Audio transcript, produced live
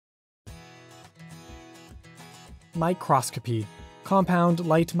Microscopy, compound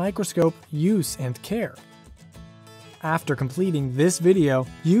light microscope use and care. After completing this video,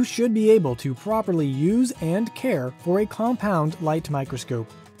 you should be able to properly use and care for a compound light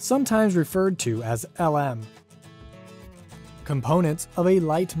microscope, sometimes referred to as LM. Components of a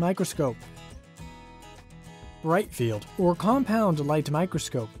light microscope. Bright field, or compound light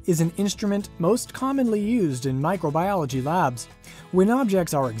microscope, is an instrument most commonly used in microbiology labs. When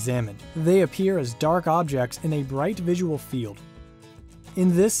objects are examined, they appear as dark objects in a bright visual field.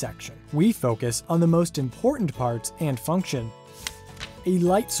 In this section, we focus on the most important parts and function. A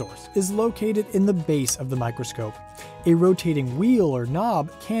light source is located in the base of the microscope. A rotating wheel or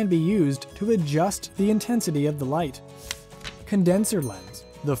knob can be used to adjust the intensity of the light. Condenser lens,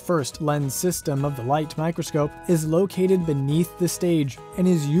 the first lens system of the light microscope, is located beneath the stage and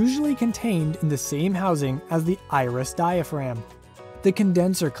is usually contained in the same housing as the iris diaphragm. The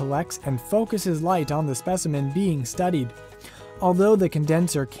condenser collects and focuses light on the specimen being studied. Although the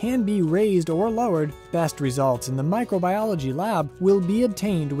condenser can be raised or lowered, best results in the microbiology lab will be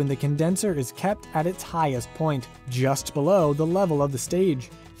obtained when the condenser is kept at its highest point, just below the level of the stage.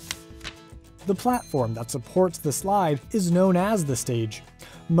 The platform that supports the slide is known as the stage.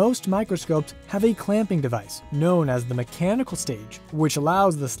 Most microscopes have a clamping device, known as the mechanical stage, which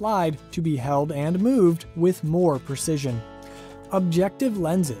allows the slide to be held and moved with more precision. Objective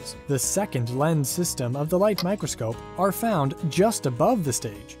lenses, the second lens system of the light microscope, are found just above the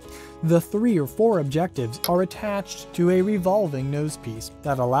stage. The 3 or 4 objectives are attached to a revolving nosepiece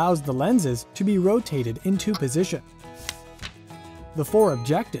that allows the lenses to be rotated into position. The 4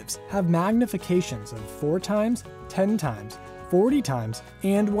 objectives have magnifications of 4 times, 10 times, 40 times,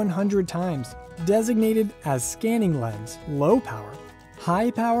 and 100 times, designated as scanning lens, low power, high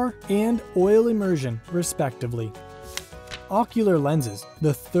power, and oil immersion, respectively. Ocular lenses,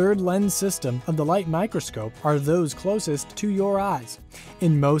 the third lens system of the light microscope, are those closest to your eyes.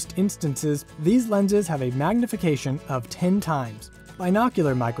 In most instances, these lenses have a magnification of 10 times.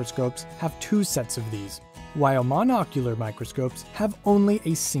 Binocular microscopes have 2 sets of these, while monocular microscopes have only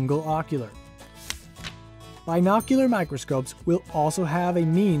a single ocular. Binocular microscopes will also have a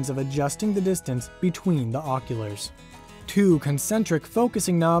means of adjusting the distance between the oculars. 2 concentric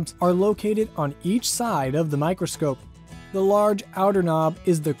focusing knobs are located on each side of the microscope. The large outer knob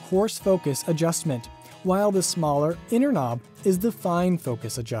is the coarse focus adjustment, while the smaller inner knob is the fine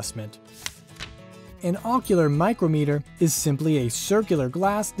focus adjustment. An ocular micrometer is simply a circular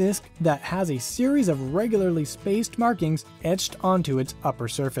glass disc that has a series of regularly spaced markings etched onto its upper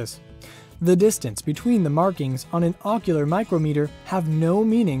surface. The distance between the markings on an ocular micrometer have no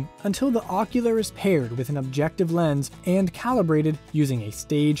meaning until the ocular is paired with an objective lens and calibrated using a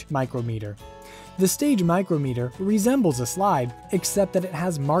stage micrometer. The stage micrometer resembles a slide, except that it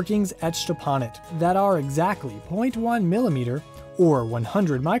has markings etched upon it that are exactly 0.1 millimeter or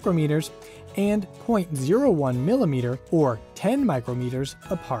 100 micrometers and 0.01 millimeter or 10 micrometers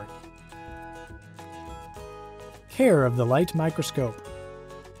apart. Care of the light microscope.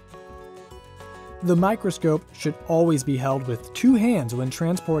 The microscope should always be held with 2 hands when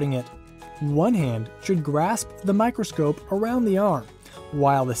transporting it. One hand should grasp the microscope around the arm,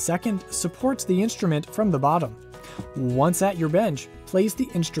 while the second supports the instrument from the bottom. Once at your bench, place the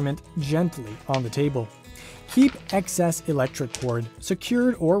instrument gently on the table. Keep excess electric cord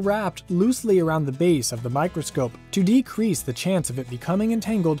secured or wrapped loosely around the base of the microscope to decrease the chance of it becoming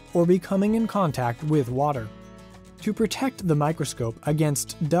entangled or becoming in contact with water. To protect the microscope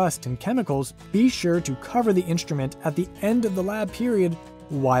against dust and chemicals, be sure to cover the instrument at the end of the lab period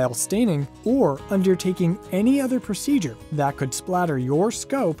while staining or undertaking any other procedure that could splatter your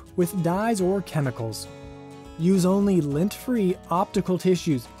scope with dyes or chemicals. Use only lint-free optical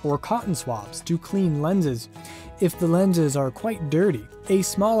tissues or cotton swabs to clean lenses. If the lenses are quite dirty, a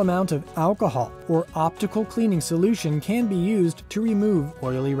small amount of alcohol or optical cleaning solution can be used to remove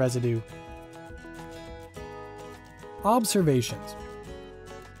oily residue. Observations.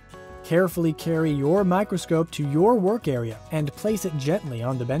 Carefully carry your microscope to your work area and place it gently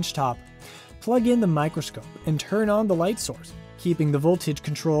on the bench top. Plug in the microscope and turn on the light source, keeping the voltage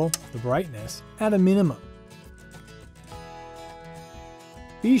control, the brightness, at a minimum.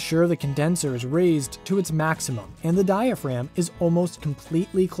 Be sure the condenser is raised to its maximum and the diaphragm is almost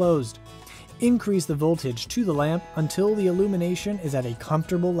completely closed. Increase the voltage to the lamp until the illumination is at a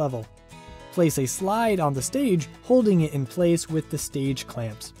comfortable level. Place a slide on the stage, holding it in place with the stage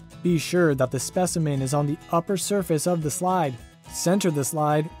clamps. Be sure that the specimen is on the upper surface of the slide. Center the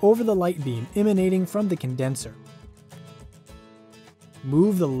slide over the light beam emanating from the condenser.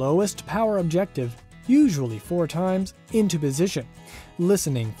 Move the lowest power objective, usually 4 times, into position,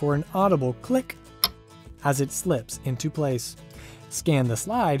 listening for an audible click as it slips into place. Scan the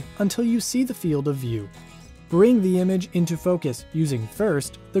slide until you see the field of view. Bring the image into focus using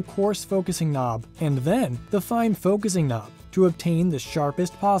first the coarse focusing knob and then the fine focusing knob to obtain the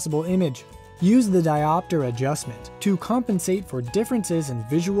sharpest possible image. Use the diopter adjustment to compensate for differences in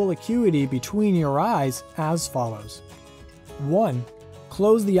visual acuity between your eyes as follows. 1.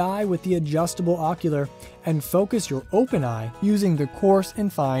 Close the eye with the adjustable ocular and focus your open eye using the coarse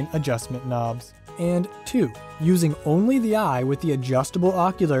and fine adjustment knobs. And 2. Using only the eye with the adjustable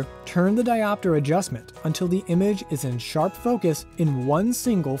ocular, turn the diopter adjustment until the image is in sharp focus in one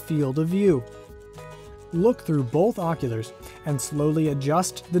single field of view. Look through both oculars and slowly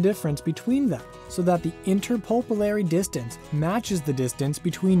adjust the difference between them so that the interpupillary distance matches the distance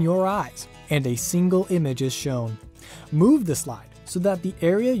between your eyes and a single image is shown. Move the slide so that the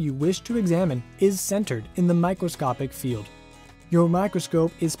area you wish to examine is centered in the microscopic field. Your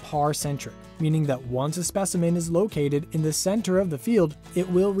microscope is par-centric, meaning that once a specimen is located in the center of the field, it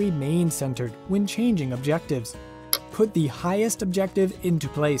will remain centered when changing objectives. Put the highest objective into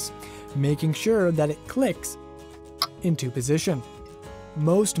place, making sure that it clicks into position.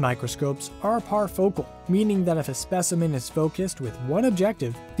 Most microscopes are parfocal, meaning that if a specimen is focused with one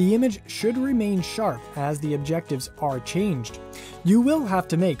objective, the image should remain sharp as the objectives are changed. You will have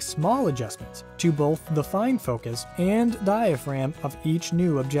to make small adjustments to both the fine focus and diaphragm of each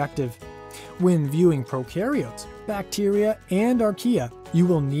new objective. When viewing prokaryotes, bacteria, and archaea, you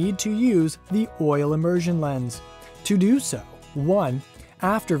will need to use the oil immersion lens. To do so, 1.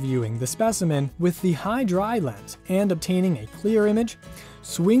 After viewing the specimen with the high-dry lens and obtaining a clear image,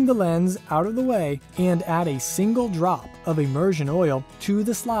 swing the lens out of the way and add a single drop of immersion oil to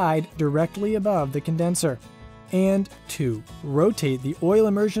the slide directly above the condenser. And 2. Rotate the oil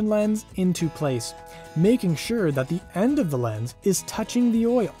immersion lens into place, making sure that the end of the lens is touching the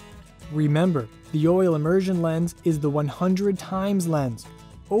oil. Remember, the oil immersion lens is the 100 times lens.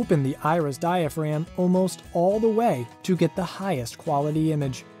 Open the iris diaphragm almost all the way to get the highest quality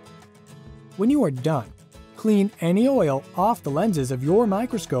image. When you are done, clean any oil off the lenses of your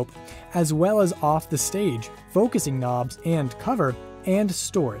microscope as well as off the stage, focusing knobs, and cover, and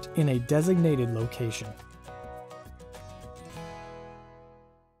store it in a designated location.